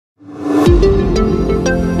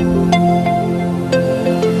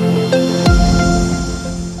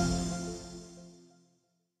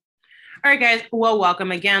guys. Well,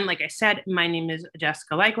 welcome again. Like I said, my name is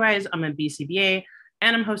Jessica Leichtweisz. I'm a BCBA,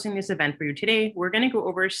 and I'm hosting this event for you today. We're going to go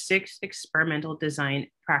over 6 experimental design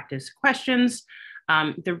practice questions.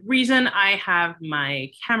 The reason I have my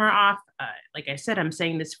camera off, like I said, I'm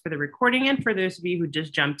saying this for the recording and for those of you who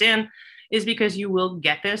just jumped in, is because you will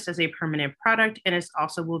get this as a permanent product, and it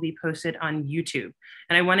also will be posted on YouTube.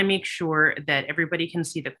 And I want to make sure that everybody can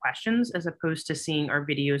see the questions as opposed to seeing our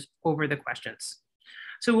videos over the questions.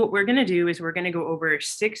 So what we're going to do is we're going to go over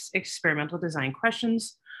 6 experimental design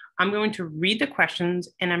questions. I'm going to read the questions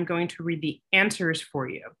and I'm going to read the answers for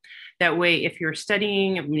you. That way, if you're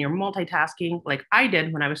studying, when you're multitasking, like I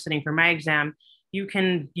did when I was studying for my exam, you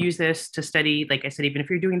can use this to study. Like I said, even if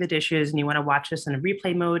you're doing the dishes and you want to watch this in a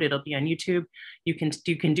replay mode, it'll be on YouTube. You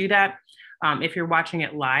can do that. If you're watching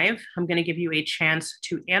it live, I'm going to give you a chance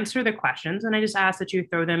to answer the questions. And I just ask that you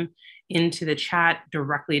throw them into the chat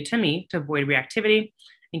directly to me to avoid reactivity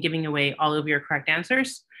and giving away all of your correct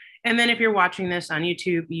answers. And then if you're watching this on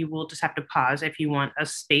YouTube, you will just have to pause if you want a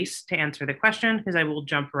space to answer the question, because I will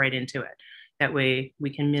jump right into it. That way we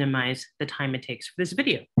can minimize the time it takes for this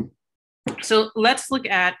video. So let's look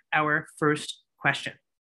at our first question.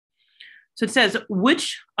 So it says,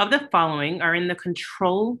 which of the following are in the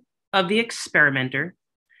control of the experimenter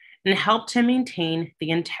and help to maintain the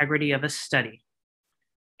integrity of a study?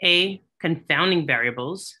 A, confounding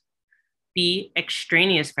variables. B,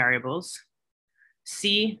 extraneous variables.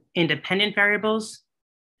 C, independent variables.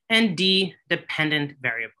 And D, dependent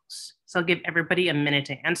variables. So I'll give everybody a minute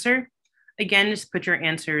to answer. Again, just put your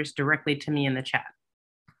answers directly to me in the chat.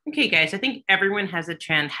 Okay, guys, I think everyone had a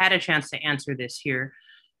chance to answer this here.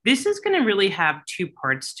 This is going to really have 2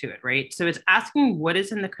 parts to it, right? So it's asking what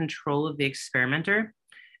is in the control of the experimenter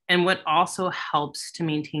and what also helps to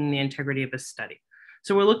maintain the integrity of a study.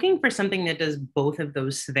 So we're looking for something that does both of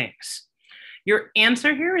those things. Your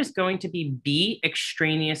answer here is going to be B,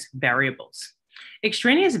 extraneous variables.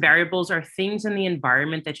 Extraneous variables are things in the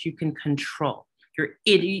environment that you can control.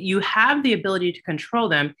 You have the ability to control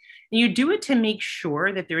them, and you do it to make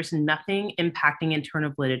sure that there's nothing impacting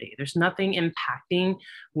internal validity. There's nothing impacting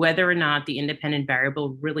whether or not the independent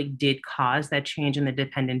variable really did cause that change in the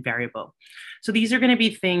dependent variable. So these are going to be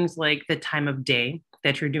things like the time of day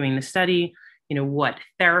that you're doing the study, what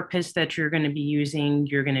therapist that you're going to be using.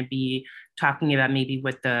 You're going to be talking about maybe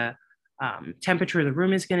what the temperature of the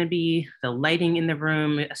room is going to be, the lighting in the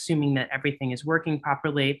room, assuming that everything is working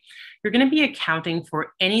properly. You're going to be accounting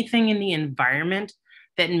for anything in the environment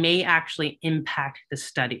that may actually impact the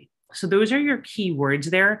study. So those are your key words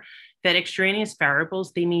there, that extraneous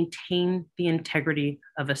variables, they maintain the integrity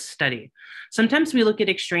of a study. Sometimes we look at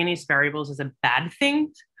extraneous variables as a bad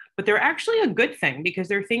thing, but they're actually a good thing because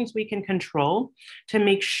they're things we can control to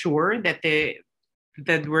make sure that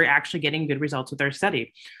we're actually getting good results with our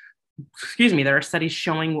study. There are studies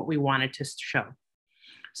showing what we wanted to show.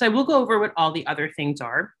 So I will go over what all the other things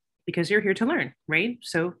are because you're here to learn, right?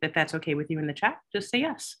 So if that's okay with you in the chat, just say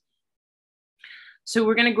yes. So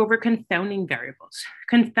we're going to go over confounding variables.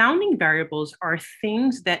 Confounding variables are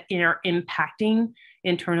things that are impacting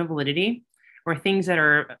internal validity or things that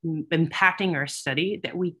are impacting our study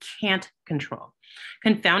that we can't control.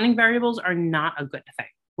 Confounding variables are not a good thing,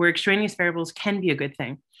 where extraneous variables can be a good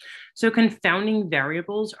thing. So confounding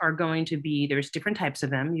variables are going to be, there's different types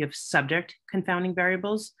of them. You have subject confounding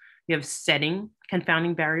variables, you have setting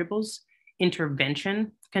confounding variables,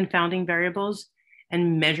 intervention confounding variables,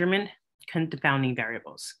 and measurement confounding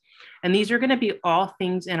variables. And these are going to be all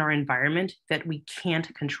things in our environment that we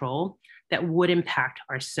can't control that would impact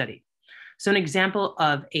our study. So an example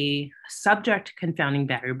of a subject confounding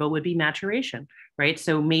variable would be maturation, right?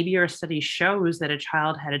 So maybe your study shows that a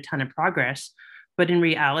child had a ton of progress, but in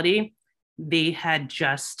reality, they had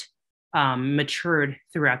just matured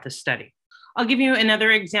throughout the study. I'll give you another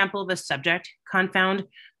example of a subject confound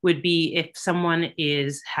would be if someone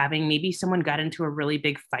is having, maybe someone got into a really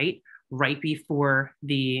big fight right before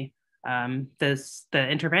the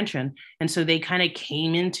intervention. And so they kind of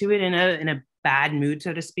came into it in a bad mood,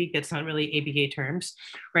 so to speak. That's not really ABA terms,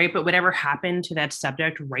 right? But whatever happened to that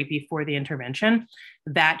subject right before the intervention,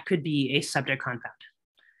 that could be a subject confound.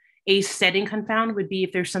 A setting confound would be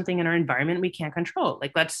if there's something in our environment we can't control.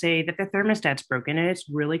 Like let's say that the thermostat's broken and it's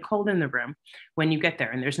really cold in the room when you get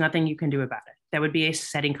there and there's nothing you can do about it. That would be a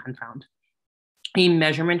setting confound. A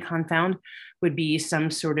measurement confound would be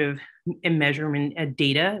some sort of a measurement, a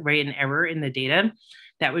data, right? An error in the data.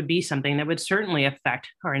 That would be something that would certainly affect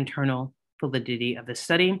our internal validity of the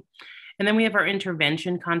study. And then we have our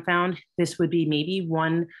intervention confound. This would be maybe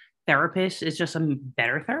one therapist is just a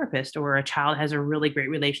better therapist, or a child has a really great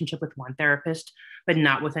relationship with one therapist, but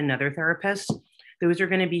not with another therapist. those are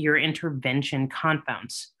going to be your intervention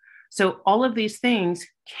confounds. So all of these things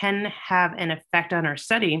can have an effect on our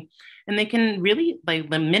study, and they can really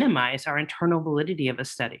minimize our internal validity of a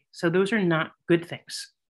study. So those are not good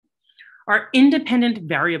things. Our independent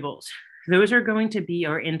variables, those are going to be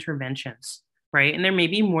our interventions, right? And there may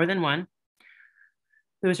be more than one.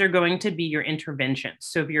 Those are going to be your interventions.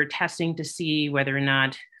 So if you're testing to see whether or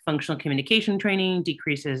not functional communication training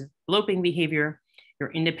decreases eloping behavior,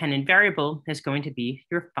 your independent variable is going to be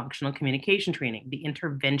your functional communication training, the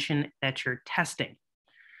intervention that you're testing.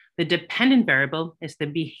 The dependent variable is the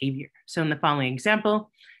behavior. So in the following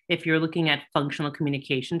example, if you're looking at functional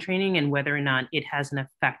communication training and whether or not it has an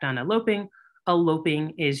effect on eloping,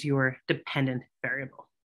 eloping is your dependent variable.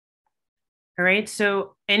 All right,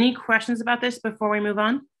 so any questions about this before we move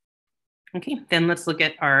on? Okay, then let's look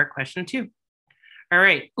at our question 2. All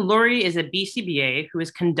right, Lori is a BCBA who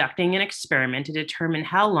is conducting an experiment to determine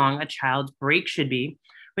how long a child's break should be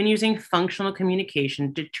when using functional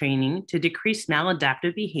communication training to decrease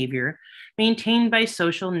maladaptive behavior maintained by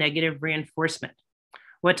social negative reinforcement.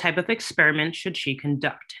 What type of experiment should she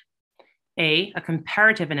conduct? A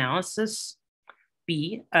comparative analysis,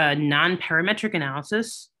 B, a non-parametric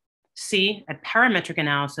analysis, C, a parametric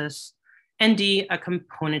analysis, and D, a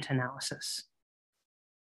component analysis.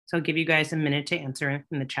 So I'll give you guys a minute to answer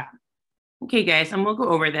in the chat. Okay, guys, and we'll go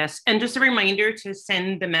over this. And just a reminder to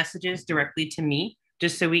send the messages directly to me,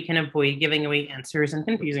 just so we can avoid giving away answers and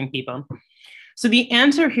confusing people. So the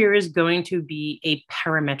answer here is going to be a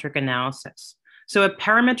parametric analysis. So a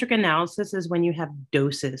parametric analysis is when you have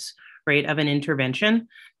doses, right, of an intervention.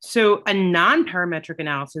 So a non-parametric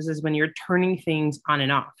analysis is when you're turning things on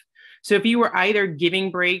and off. So if you were either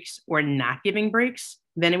giving breaks or not giving breaks,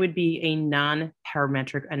 then it would be a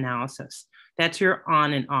non-parametric analysis. That's your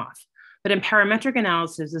on and off. But a parametric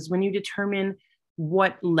analysis is when you determine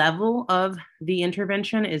what level of the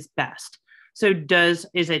intervention is best. So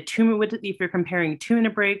if you're comparing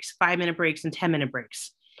 2-minute breaks, 5-minute breaks, and 10-minute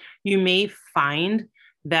breaks, you may find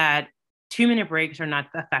that 2-minute breaks are not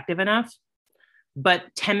effective enough, but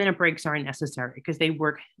 10-minute breaks aren't necessary because they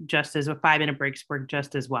work just as 5-minute breaks work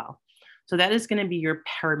just as well. So that is going to be your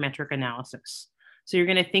parametric analysis. So you're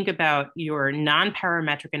going to think about your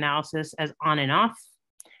non-parametric analysis as on and off,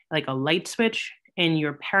 like a light switch, and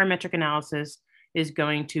your parametric analysis is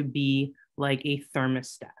going to be like a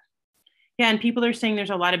thermostat. Yeah, and people are saying there's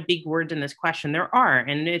a lot of big words in this question. There are,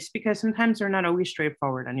 and it's because sometimes they're not always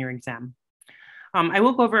straightforward on your exam. I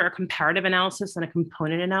will go over a comparative analysis and a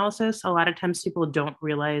component analysis. A lot of times people don't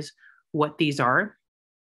realize what these are.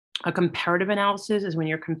 A comparative analysis is when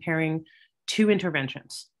you're comparing 2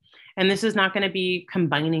 interventions. And this is not going to be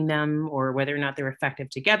combining them or whether or not they're effective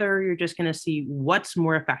together. You're just going to see what's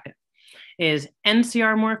more effective. Is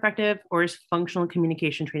NCR more effective or is functional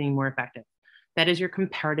communication training more effective? That is your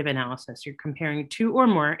comparative analysis. You're comparing 2 or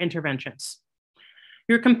more interventions.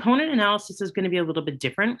 Your component analysis is going to be a little bit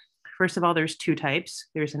different. First of all, there's 2 types.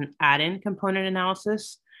 There's an add-in component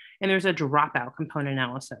analysis and there's a dropout component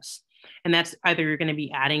analysis. And that's either you're going to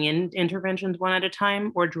be adding in interventions one at a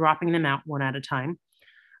time or dropping them out one at a time.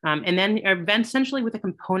 And then essentially with a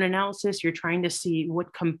component analysis, you're trying to see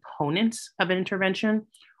what components of an intervention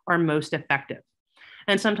are most effective.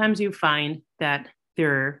 And sometimes you find that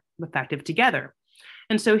they're effective together.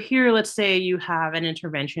 And so here, let's say you have an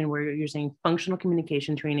intervention where you're using functional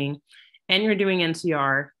communication training and you're doing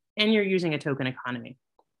NCR and you're using a token economy.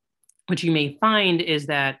 What you may find is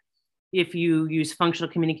that if you use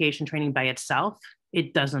functional communication training by itself,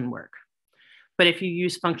 it doesn't work. But if you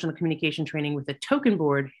use functional communication training with a token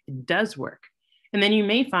board, it does work. And then you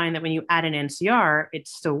may find that when you add an NCR, it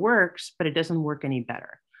still works, but it doesn't work any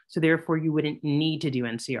better. So therefore, you wouldn't need to do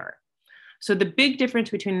NCR. So the big difference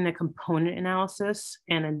between a component analysis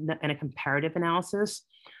and a comparative analysis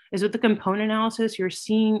is with the component analysis, you're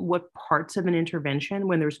seeing what parts of an intervention,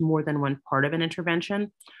 when there's more than one part of an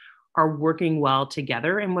intervention, are working well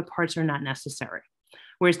together and what parts are not necessary.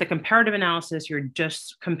 Whereas the comparative analysis, you're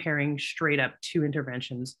just comparing straight up 2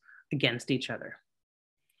 interventions against each other.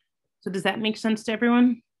 So does that make sense to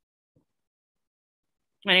everyone?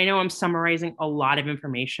 And I know I'm summarizing a lot of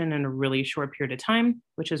information in a really short period of time,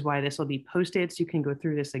 which is why this will be posted so you can go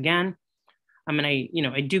through this again.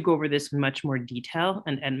 I do go over this in much more detail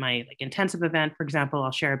and my intensive event, for example,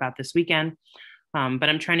 I'll share about this weekend. But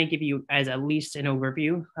I'm trying to give you as at least an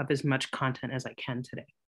overview of as much content as I can today.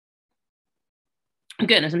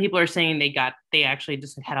 Good, and some people are saying they actually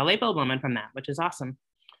just had a light bulb moment from that, which is awesome.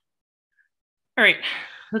 All right,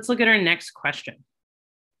 let's look at our next question.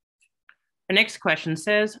 Our next question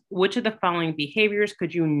says, which of the following behaviors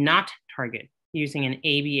could you not target using an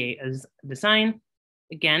ABA as design?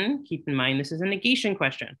 again, keep in mind, this is a negation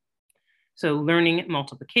question. So learning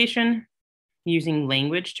multiplication, using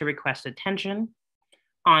language to request attention,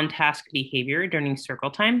 on-task behavior during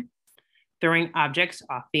circle time, throwing objects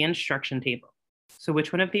off the instruction table. So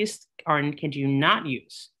which one of these could you not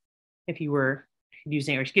use if you were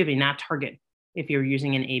using, or excuse me, not target if you're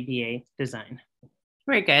using an ABA design? All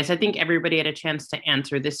right, guys, I think everybody had a chance to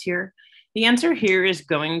answer this here. The answer here is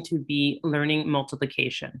going to be learning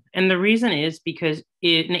multiplication. And the reason is because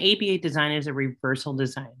an ABA design is a reversal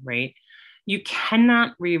design, right? You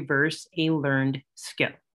cannot reverse a learned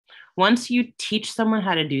skill. Once you teach someone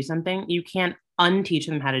how to do something, you can't unteach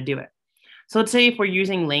them how to do it. So let's say if we're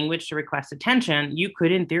using language to request attention, you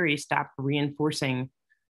could in theory stop reinforcing,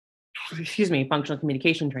 functional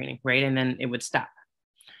communication training, right? And then it would stop.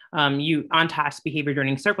 You on-task behavior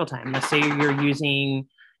during circle time. Let's say you're using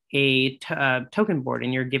a token board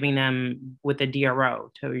and you're giving them with a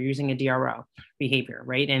DRO, so you're using a DRO behavior,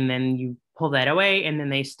 right? And then you pull that away and then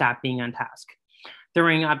they stop being on task.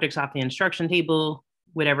 Throwing objects off the instruction table,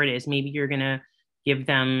 whatever it is, maybe you're gonna give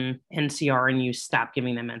them NCR and you stop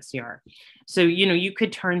giving them NCR. So, you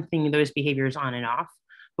could turn those behaviors on and off,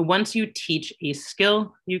 but once you teach a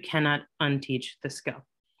skill, you cannot unteach the skill.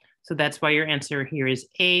 So that's why your answer here is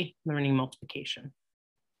A, learning multiplication.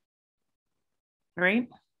 All right,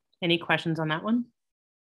 any questions on that one?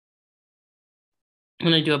 I'm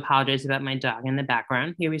going to apologize about my dog in the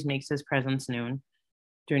background. He always makes his presence known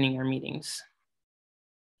during our meetings.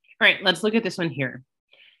 All right, let's look at this one here.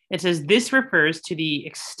 It says, this refers to the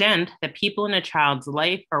extent that people in a child's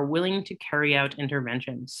life are willing to carry out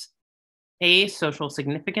interventions. A, social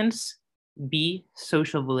significance. B,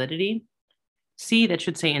 social validity. C, that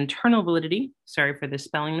should say internal validity. Sorry for the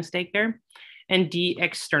spelling mistake there. And D,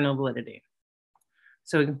 external validity.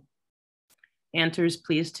 So answers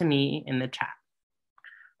please to me in the chat.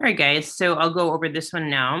 All right, guys, so I'll go over this one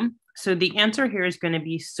now. So the answer here is going to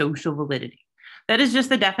be social validity. That is just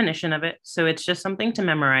the definition of it. So it's just something to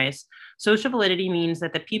memorize. Social validity means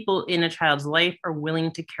that the people in a child's life are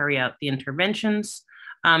willing to carry out the interventions.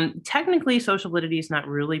 Technically, social validity is not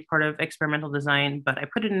really part of experimental design, but I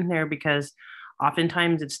put it in there because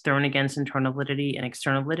oftentimes it's thrown against internal validity and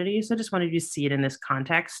external validity. So I just wanted you to see it in this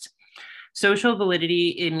context. Social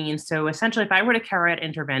validity, it means, so essentially if I were to carry out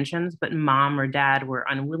interventions, but mom or dad were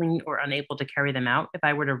unwilling or unable to carry them out, if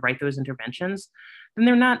I were to write those interventions, then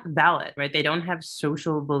they're not valid, right? They don't have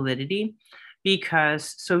social validity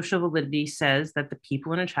because social validity says that the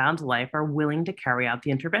people in a child's life are willing to carry out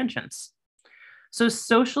the interventions. So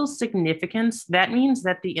social significance, that means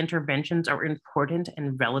that the interventions are important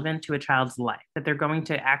and relevant to a child's life, that they're going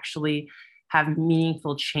to actually have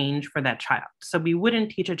meaningful change for that child. So we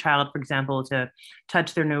wouldn't teach a child, for example, to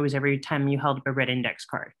touch their nose every time you held up a red index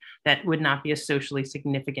card. That would not be a socially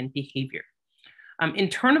significant behavior.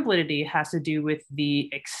 Internal validity has to do with the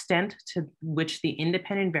extent to which the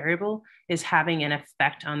independent variable is having an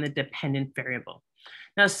effect on the dependent variable.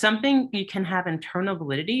 Now, something you can have internal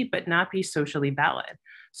validity, but not be socially valid.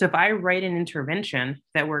 So if I write an intervention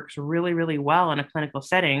that works really, really well in a clinical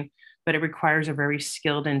setting, but it requires a very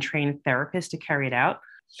skilled and trained therapist to carry it out.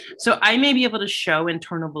 So I may be able to show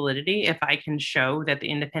internal validity if I can show that the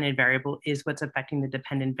independent variable is what's affecting the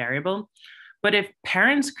dependent variable. But if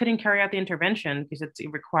parents couldn't carry out the intervention because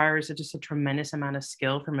it requires just a tremendous amount of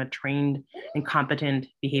skill from a trained and competent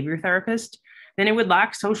behavior therapist, then it would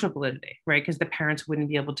lack social validity, right? Because the parents wouldn't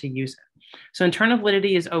be able to use it. So internal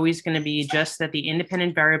validity is always going to be just that the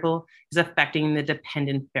independent variable is affecting the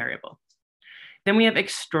dependent variable. Then we have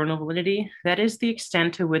external validity. That is the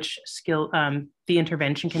extent to which the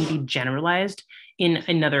intervention can be generalized in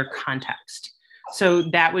another context. So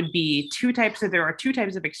that would be there are two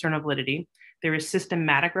types of external validity. There is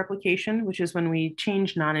systematic replication, which is when we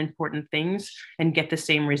change non-important things and get the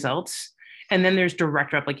same results. And then there's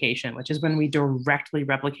direct replication, which is when we directly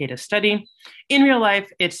replicate a study. In real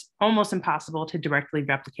life, it's almost impossible to directly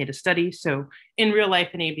replicate a study. So in real life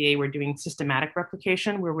in ABA, we're doing systematic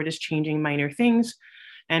replication where we're just changing minor things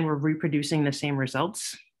and we're reproducing the same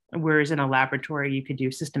results. Whereas in a laboratory, you could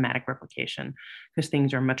do systematic replication because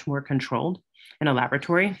things are much more controlled in a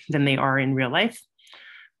laboratory than they are in real life.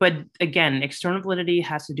 But again, external validity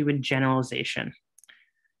has to do with generalization.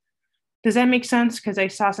 Does that make sense? Because I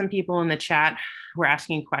saw some people in the chat were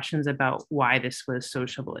asking questions about why this was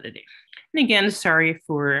social validity. And again, sorry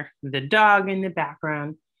for the dog in the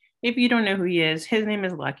background. If you don't know who he is, his name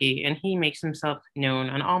is Lucky, and he makes himself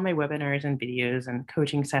known on all my webinars and videos and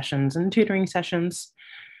coaching sessions and tutoring sessions.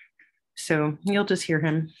 So you'll just hear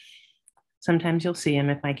him. Sometimes you'll see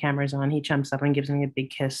him if my camera's on. He jumps up and gives me a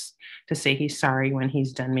big kiss to say he's sorry when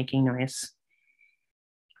he's done making noise.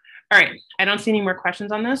 All right, I don't see any more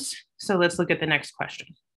questions on this. So let's look at the next question.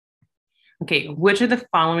 Okay, which of the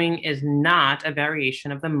following is not a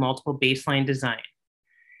variation of the multiple baseline design?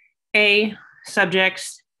 A,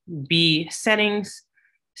 subjects, B, settings,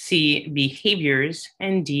 C, behaviors,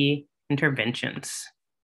 and D, interventions.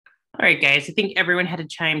 All right, guys, I think everyone had a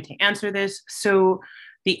time to answer this. So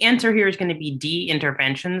the answer here is going to be D,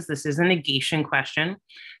 interventions. This is a negation question.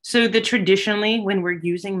 So traditionally, when we're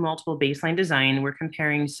using multiple baseline design, we're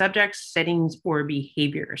comparing subjects, settings, or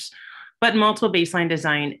behaviors. But multiple baseline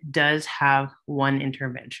design does have one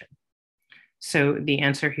intervention. So the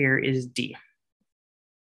answer here is D.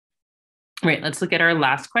 All right, let's look at our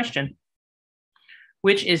last question.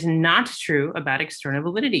 Which is not true about external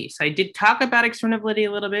validity. So I did talk about external validity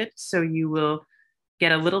a little bit, so you will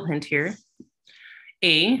get a little hint here.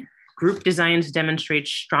 A, group designs demonstrate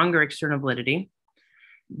stronger external validity.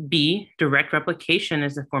 B, direct replication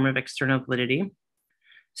is a form of external validity.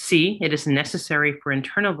 C, it is necessary for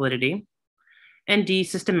internal validity. And D,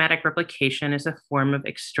 systematic replication is a form of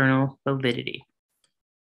external validity.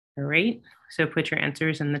 All right, so put your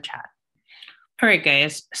answers in the chat. All right,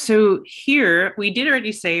 guys. So here we did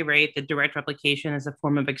already say, right, that direct replication is a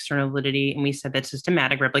form of external validity, and we said that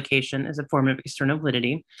systematic replication is a form of external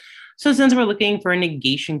validity. So since we're looking for a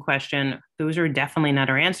negation question, those are definitely not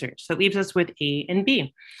our answers. So it leaves us with A and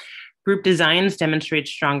B. Group designs demonstrate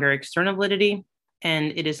stronger external validity,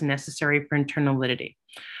 and it is necessary for internal validity.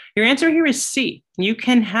 Your answer here is C. You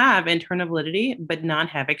can have internal validity, but not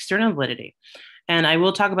have external validity. And I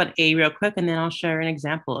will talk about A real quick, and then I'll share an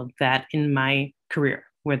example of that in my career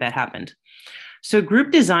where that happened. So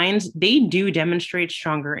group designs, they do demonstrate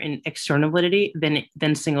stronger in external validity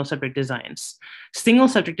than single subject designs. Single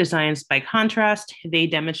subject designs, by contrast, they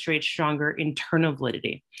demonstrate stronger internal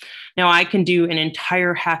validity. Now, I can do an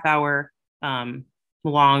entire half-hour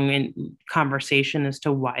long conversation as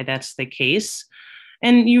to why that's the case.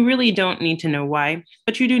 And you really don't need to know why,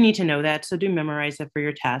 but you do need to know that. So do memorize it for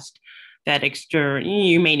your test.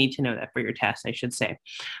 You may need to know that for your test, I should say.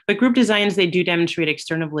 But group designs, they do demonstrate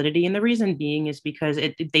external validity. And the reason being is because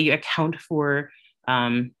they account for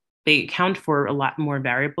a lot more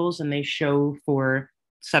variables, and they show for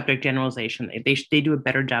subject generalization. They do a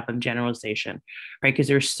better job of generalization, right? Because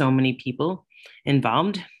there's so many people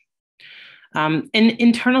involved. And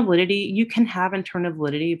internal validity, you can have internal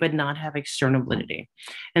validity, but not have external validity.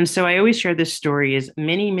 And so I always share this story is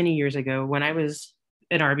many, many years ago when I was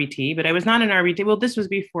an RBT, but I was not an RBT. Well, this was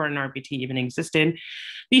before an RBT even existed,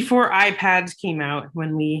 before iPads came out,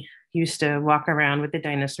 when we used to walk around with the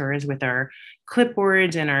dinosaurs with our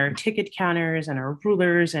clipboards and our ticket counters and our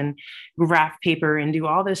rulers and graph paper and do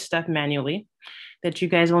all this stuff manually that you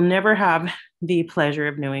guys will never have the pleasure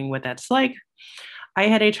of knowing what that's like. I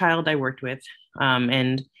had a child I worked with,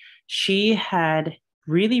 and she had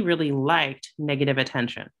really, really liked negative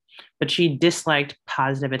attention, but she disliked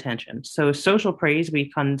positive attention. So social praise, we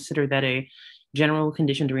consider that a general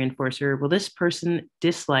conditioned reinforcer. Well, this person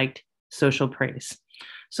disliked social praise.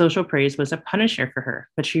 Social praise was a punisher for her,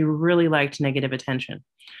 but she really liked negative attention.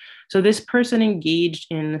 So this person engaged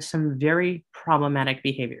in some very problematic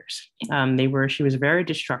behaviors. She was very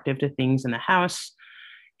destructive to things in the house.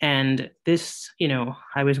 And this,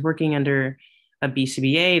 I was working under a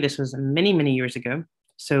BCBA. This was many, many years ago.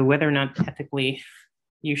 So whether or not ethically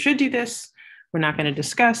you should do this, we're not going to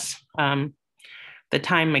discuss. The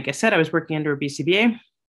time, like I said, I was working under a BCBA,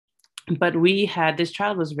 but this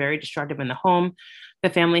child was very destructive in the home. The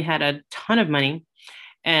family had a ton of money,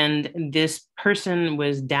 and this person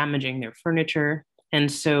was damaging their furniture.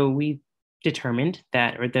 And so we determined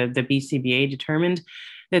that, or the BCBA determined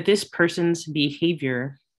that this person's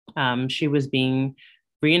behavior, she was being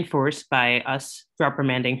reinforced by us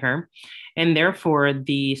reprimanding her. And therefore,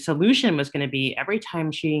 the solution was going to be every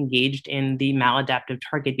time she engaged in the maladaptive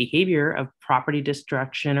target behavior of property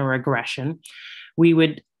destruction or aggression, we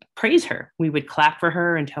would praise her. We would clap for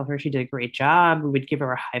her and tell her she did a great job. We would give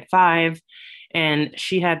her a high five. And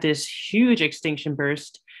she had this huge extinction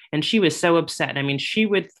burst. And she was so upset. I mean, she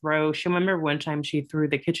remember one time she threw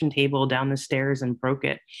the kitchen table down the stairs and broke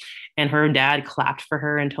it. And her dad clapped for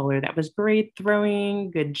her and told her, "That was great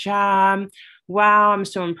throwing. Good job. Wow, I'm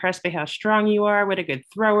so impressed by how strong you are. What a good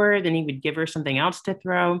thrower." Then he would give her something else to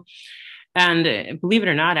throw. And believe it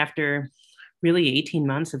or not, after really 18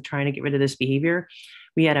 months of trying to get rid of this behavior,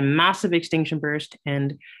 we had a massive extinction burst,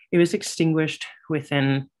 and it was extinguished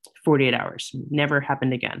within 48 hours. Never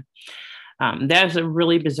happened again. That was a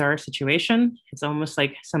really bizarre situation. It's almost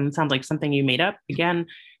like sounds like something you made up. Again,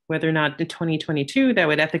 whether or not in 2022 that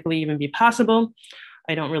would ethically even be possible,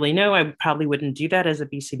 I don't really know. I probably wouldn't do that as a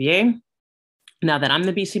BCBA, now that I'm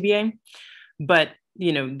the BCBA. But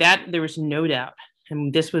that there was no doubt,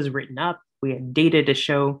 and this was written up. We had data to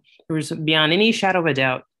show there was beyond any shadow of a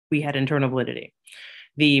doubt, we had internal validity.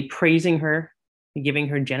 The praising her, giving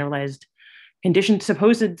her generalized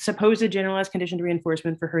supposed generalized conditioned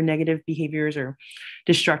reinforcement for her negative behaviors or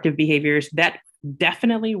destructive behaviors, that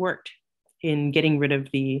definitely worked in getting rid of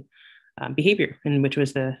the behavior, in which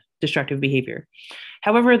was the destructive behavior.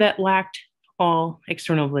 However, that lacked all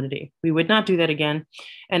external validity. We would not do that again,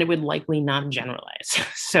 and it would likely not generalize.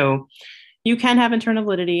 So you can have internal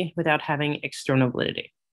validity without having external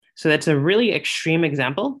validity. So that's a really extreme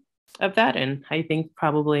example of that. And I think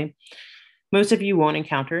probably most of you won't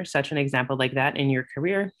encounter such an example like that in your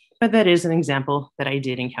career, but that is an example that I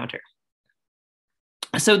did encounter.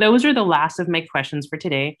 So those are the last of my questions for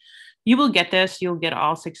today. You will get this. You'll get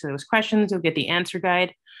all 6 of those questions. You'll get the answer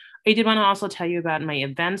guide. I did want to also tell you about my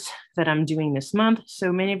events that I'm doing this month.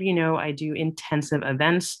 So many of you know I do intensive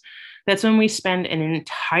events. That's when we spend an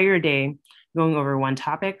entire day going over one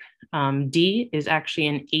topic. D is actually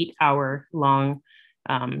an 8-hour long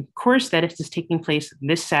course that is taking place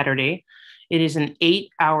this Saturday. It is an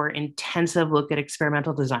 8-hour intensive look at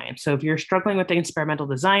experimental design. So if you're struggling with the experimental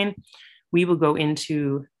design, we will go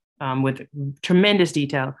into, with tremendous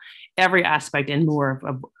detail, every aspect and more,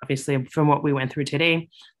 obviously, from what we went through today.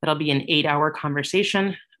 That'll be an 8-hour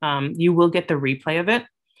conversation. You will get the replay of it.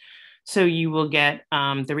 So you will get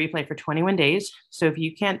the replay for 21 days. So if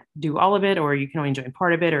you can't do all of it, or you can only join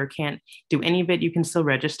part of it, or can't do any of it, you can still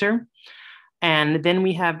register. And then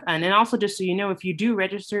we have, and then also just so you know, if you do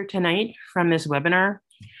register tonight from this webinar,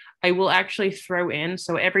 I will actually throw in,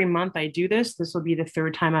 so every month I do this. This will be the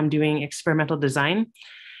 3rd time I'm doing experimental design.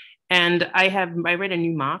 And I write a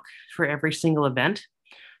new mock for every single event.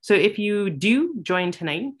 So if you do join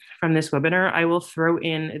tonight from this webinar, I will throw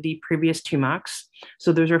in the previous 2 mocks.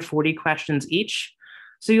 So those are 40 questions each.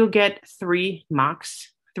 So you'll get 3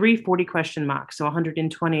 mocks, 3 40-question mocks. So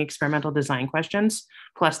 120 experimental design questions,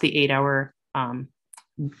 plus the 8-hour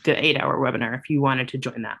webinar if you wanted to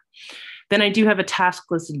join that. Then I do have a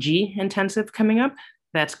taskless G intensive coming up.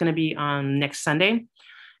 That's going to be on next Sunday.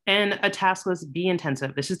 And a taskless B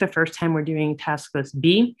intensive. This is the first time we're doing taskless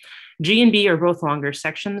B. G and B are both longer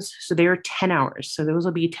sections, so they are 10 hours. So those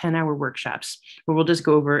will be 10-hour workshops where we'll just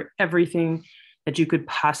go over everything that you could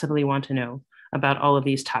possibly want to know about all of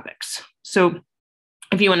these topics. So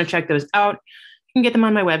if you want to check those out, you can get them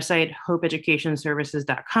on my website,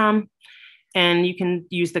 hopeeducationservices.com. And you can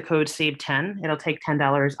use the code SAVE10. It'll take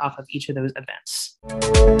 $10 off of each of those events.